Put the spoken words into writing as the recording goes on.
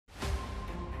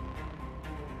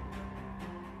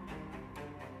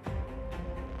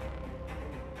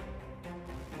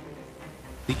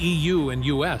The EU and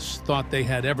US thought they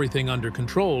had everything under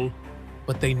control,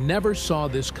 but they never saw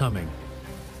this coming.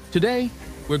 Today,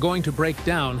 we're going to break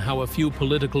down how a few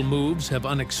political moves have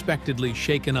unexpectedly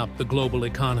shaken up the global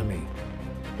economy.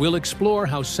 We'll explore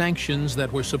how sanctions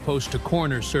that were supposed to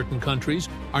corner certain countries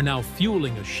are now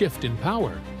fueling a shift in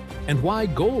power, and why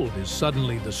gold is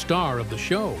suddenly the star of the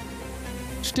show.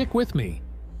 Stick with me,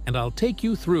 and I'll take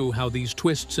you through how these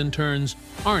twists and turns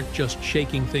aren't just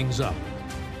shaking things up.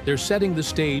 They're setting the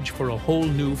stage for a whole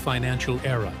new financial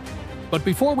era. But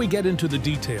before we get into the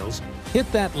details,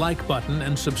 hit that like button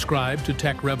and subscribe to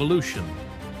Tech Revolution.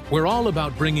 We're all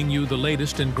about bringing you the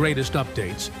latest and greatest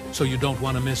updates, so you don't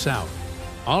want to miss out.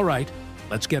 All right,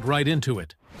 let's get right into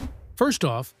it. First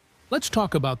off, let's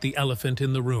talk about the elephant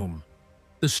in the room: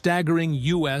 the staggering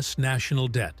U.S. national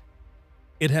debt.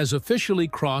 It has officially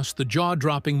crossed the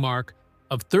jaw-dropping mark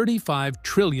of $35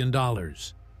 trillion.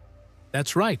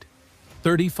 That's right,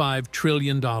 $35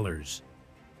 trillion.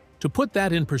 To put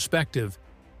that in perspective,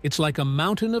 it's like a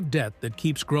mountain of debt that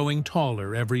keeps growing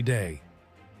taller every day.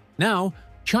 Now,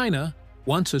 China,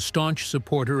 once a staunch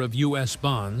supporter of U.S.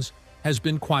 bonds, has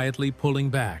been quietly pulling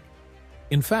back.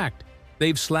 In fact,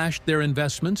 they've slashed their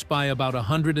investments by about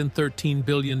 $113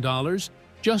 billion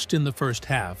just in the first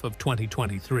half of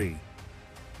 2023.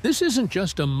 This isn't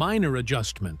just a minor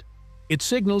adjustment. It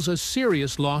signals a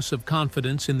serious loss of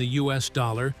confidence in the U.S.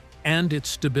 dollar and its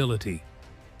stability.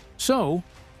 So,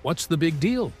 what's the big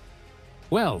deal?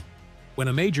 Well, when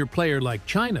a major player like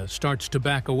China starts to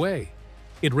back away,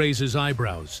 it raises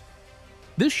eyebrows.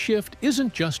 This shift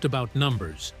isn't just about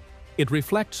numbers. It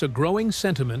reflects a growing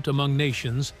sentiment among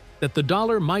nations that the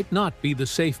dollar might not be the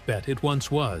safe bet it once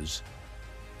was.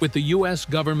 With the U.S.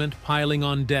 government piling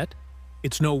on debt,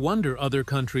 it's no wonder other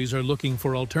countries are looking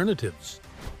for alternatives.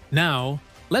 Now,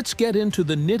 let's get into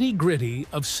the nitty-gritty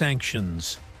of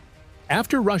sanctions.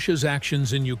 After Russia's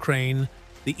actions in Ukraine,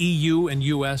 the EU and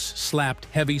US slapped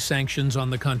heavy sanctions on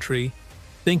the country,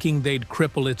 thinking they'd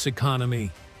cripple its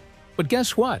economy. But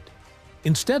guess what?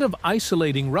 Instead of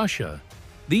isolating Russia,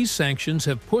 these sanctions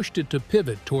have pushed it to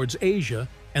pivot towards Asia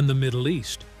and the Middle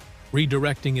East,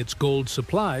 redirecting its gold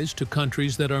supplies to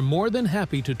countries that are more than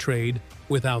happy to trade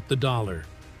without the dollar.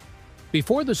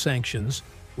 Before the sanctions,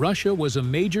 Russia was a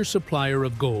major supplier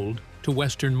of gold to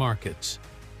Western markets.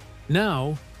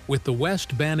 Now, with the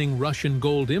West banning Russian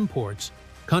gold imports,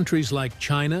 countries like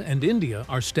China and India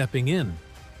are stepping in.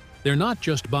 They're not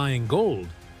just buying gold,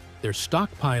 they're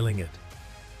stockpiling it.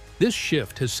 This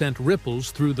shift has sent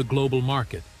ripples through the global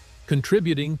market,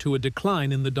 contributing to a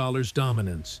decline in the dollar's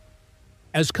dominance.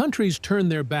 As countries turn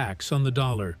their backs on the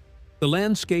dollar, the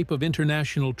landscape of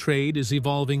international trade is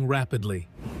evolving rapidly.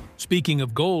 Speaking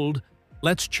of gold,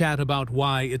 let's chat about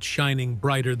why it's shining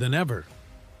brighter than ever.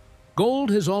 Gold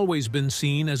has always been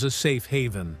seen as a safe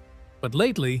haven, but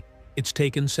lately, it's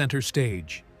taken center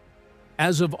stage.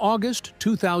 As of August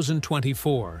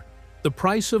 2024, the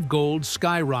price of gold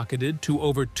skyrocketed to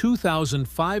over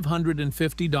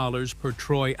 $2,550 per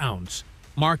troy ounce,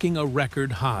 marking a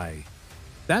record high.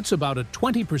 That's about a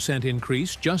 20%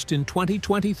 increase just in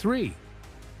 2023.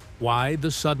 Why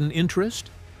the sudden interest?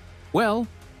 Well,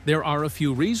 there are a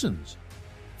few reasons.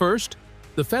 First,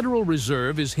 the Federal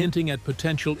Reserve is hinting at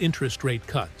potential interest rate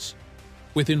cuts.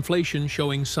 With inflation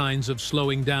showing signs of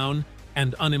slowing down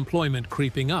and unemployment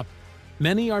creeping up,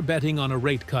 many are betting on a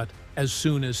rate cut as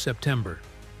soon as September.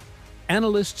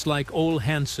 Analysts like Ole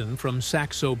Hansen from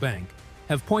Saxo Bank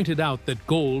have pointed out that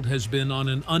gold has been on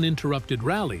an uninterrupted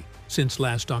rally since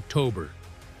last October.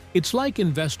 It's like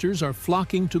investors are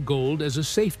flocking to gold as a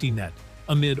safety net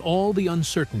amid all the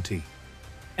uncertainty.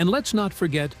 And let's not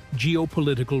forget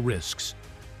geopolitical risks.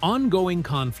 Ongoing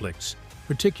conflicts,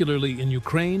 particularly in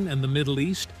Ukraine and the Middle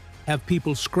East, have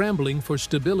people scrambling for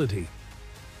stability.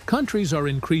 Countries are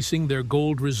increasing their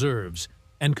gold reserves,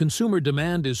 and consumer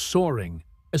demand is soaring,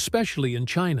 especially in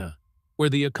China, where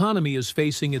the economy is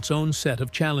facing its own set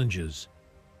of challenges.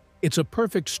 It's a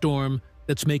perfect storm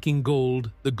that's making gold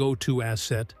the go-to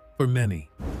asset for many.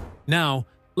 Now,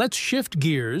 let's shift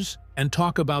gears and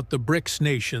talk about the BRICS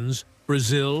nations: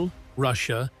 Brazil,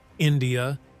 Russia,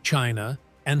 India, China,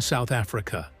 and South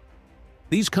Africa.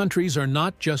 These countries are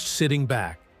not just sitting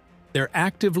back. They're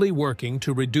actively working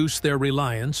to reduce their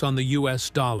reliance on the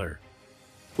US dollar.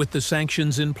 With the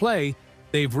sanctions in play,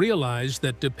 they've realized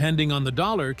that depending on the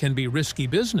dollar can be risky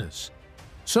business.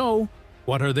 So,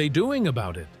 what are they doing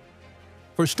about it?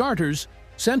 For starters,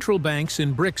 central banks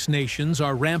in BRICS nations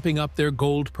are ramping up their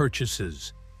gold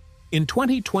purchases. In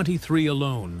 2023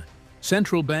 alone,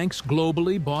 central banks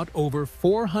globally bought over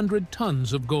 400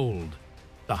 tons of gold,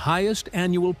 the highest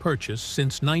annual purchase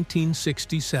since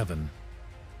 1967.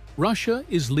 Russia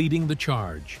is leading the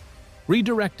charge,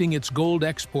 redirecting its gold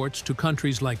exports to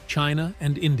countries like China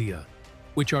and India,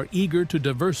 which are eager to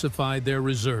diversify their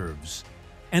reserves.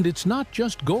 And it's not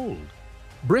just gold.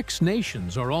 BRICS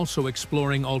nations are also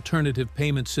exploring alternative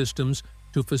payment systems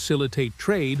to facilitate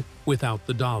trade without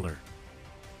the dollar.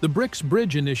 The BRICS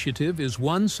Bridge Initiative is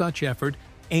one such effort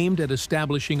aimed at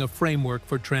establishing a framework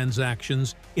for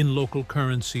transactions in local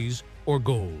currencies or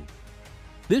gold.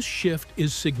 This shift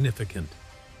is significant.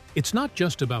 It's not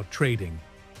just about trading.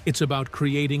 It's about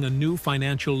creating a new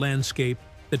financial landscape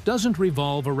that doesn't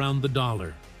revolve around the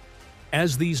dollar.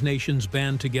 As these nations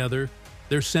band together,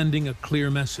 they're sending a clear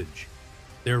message.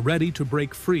 They're ready to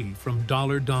break free from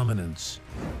dollar dominance.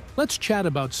 Let's chat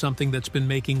about something that's been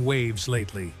making waves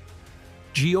lately: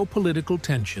 geopolitical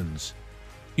tensions.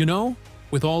 You know,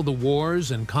 with all the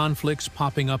wars and conflicts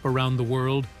popping up around the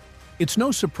world, it's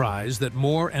no surprise that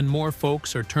more and more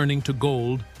folks are turning to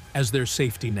gold as their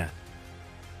safety net.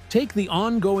 Take the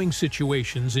ongoing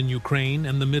situations in Ukraine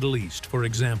and the Middle East, for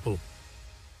example.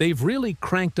 They've really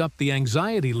cranked up the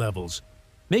anxiety levels,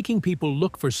 making people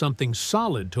look for something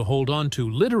solid to hold on to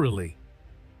literally.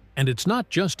 And it's not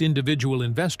just individual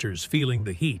investors feeling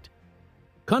the heat.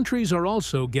 Countries are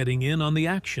also getting in on the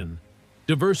action,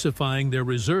 diversifying their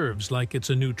reserves like it's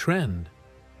a new trend.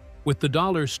 With the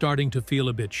dollar starting to feel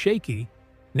a bit shaky,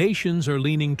 nations are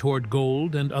leaning toward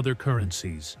gold and other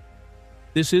currencies.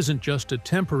 This isn't just a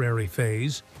temporary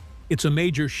phase, it's a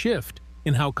major shift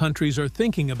in how countries are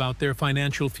thinking about their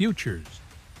financial futures.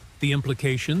 The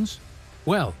implications?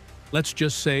 Well, let's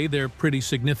just say they're pretty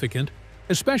significant,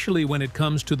 especially when it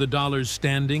comes to the dollar's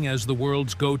standing as the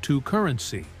world's go-to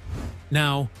currency.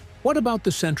 Now, what about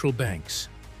the central banks?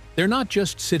 They're not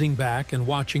just sitting back and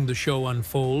watching the show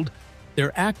unfold,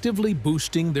 they're actively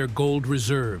boosting their gold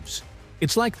reserves.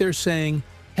 It's like they're saying,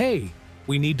 hey,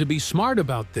 we need to be smart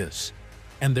about this.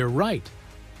 And they're right.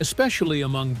 Especially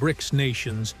among BRICS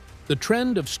nations, the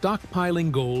trend of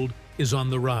stockpiling gold is on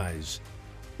the rise.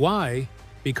 Why?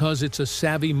 Because it's a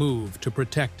savvy move to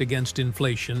protect against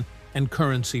inflation and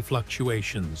currency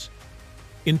fluctuations.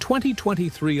 In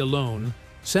 2023 alone,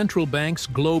 central banks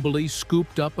globally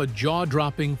scooped up a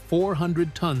jaw-dropping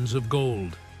 400 tons of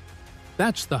gold.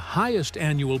 That's the highest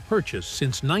annual purchase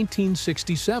since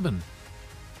 1967.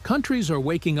 Countries are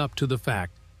waking up to the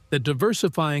fact that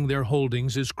diversifying their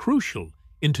holdings is crucial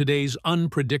in today's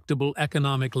unpredictable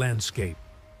economic landscape.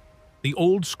 The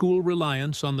old-school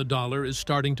reliance on the dollar is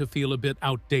starting to feel a bit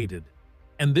outdated,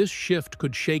 and this shift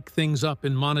could shake things up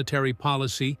in monetary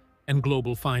policy and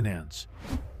global finance.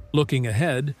 Looking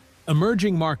ahead,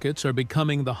 emerging markets are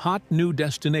becoming the hot new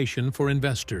destination for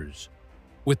investors.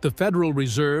 With the Federal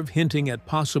Reserve hinting at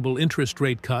possible interest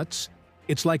rate cuts,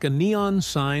 it's like a neon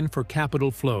sign for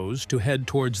capital flows to head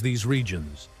towards these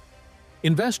regions.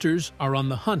 Investors are on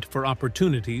the hunt for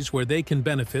opportunities where they can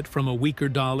benefit from a weaker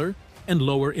dollar and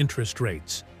lower interest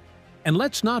rates. And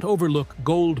let's not overlook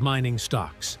gold mining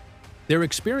stocks. They're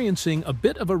experiencing a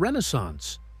bit of a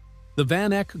renaissance. The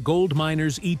VanEck Gold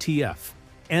Miners ETF,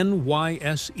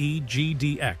 NYSEGDX,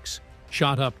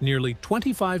 shot up nearly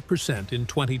 25% in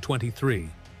 2023,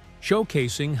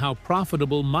 showcasing how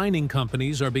profitable mining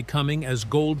companies are becoming as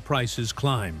gold prices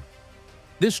climb.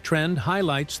 This trend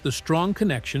highlights the strong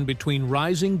connection between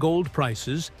rising gold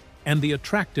prices and the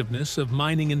attractiveness of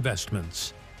mining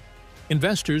investments.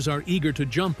 Investors are eager to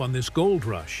jump on this gold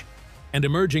rush, and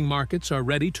emerging markets are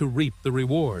ready to reap the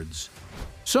rewards.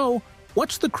 So,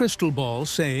 what's the crystal ball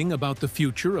saying about the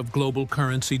future of global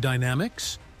currency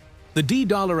dynamics? The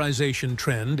de-dollarization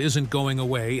trend isn't going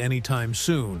away anytime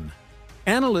soon.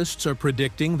 Analysts are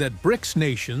predicting that BRICS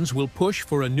nations will push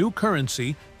for a new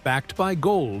currency backed by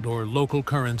gold or local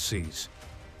currencies.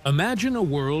 Imagine a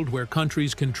world where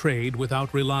countries can trade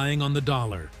without relying on the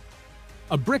dollar.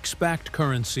 A BRICS-backed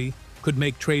currency could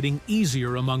make trading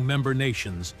easier among member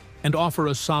nations and offer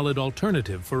a solid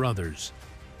alternative for others.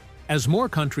 As more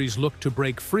countries look to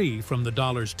break free from the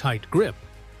dollar's tight grip,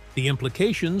 the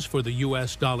implications for the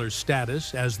US dollar's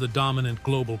status as the dominant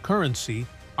global currency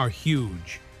are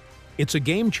huge. It's a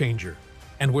game changer,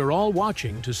 and we're all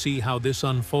watching to see how this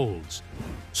unfolds.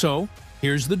 So,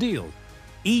 here's the deal.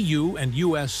 EU and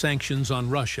US sanctions on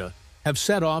Russia have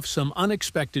set off some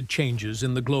unexpected changes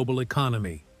in the global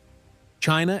economy.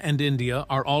 China and India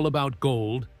are all about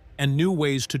gold and new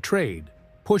ways to trade,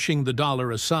 pushing the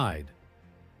dollar aside.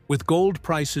 With gold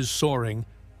prices soaring,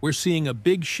 we're seeing a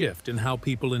big shift in how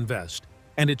people invest,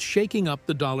 and it's shaking up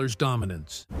the dollar's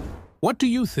dominance. What do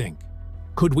you think?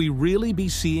 Could we really be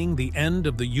seeing the end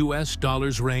of the US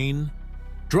dollar's reign?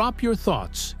 Drop your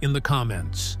thoughts in the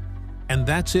comments. And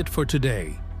that's it for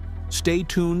today. Stay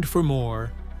tuned for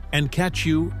more, and catch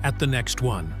you at the next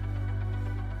one.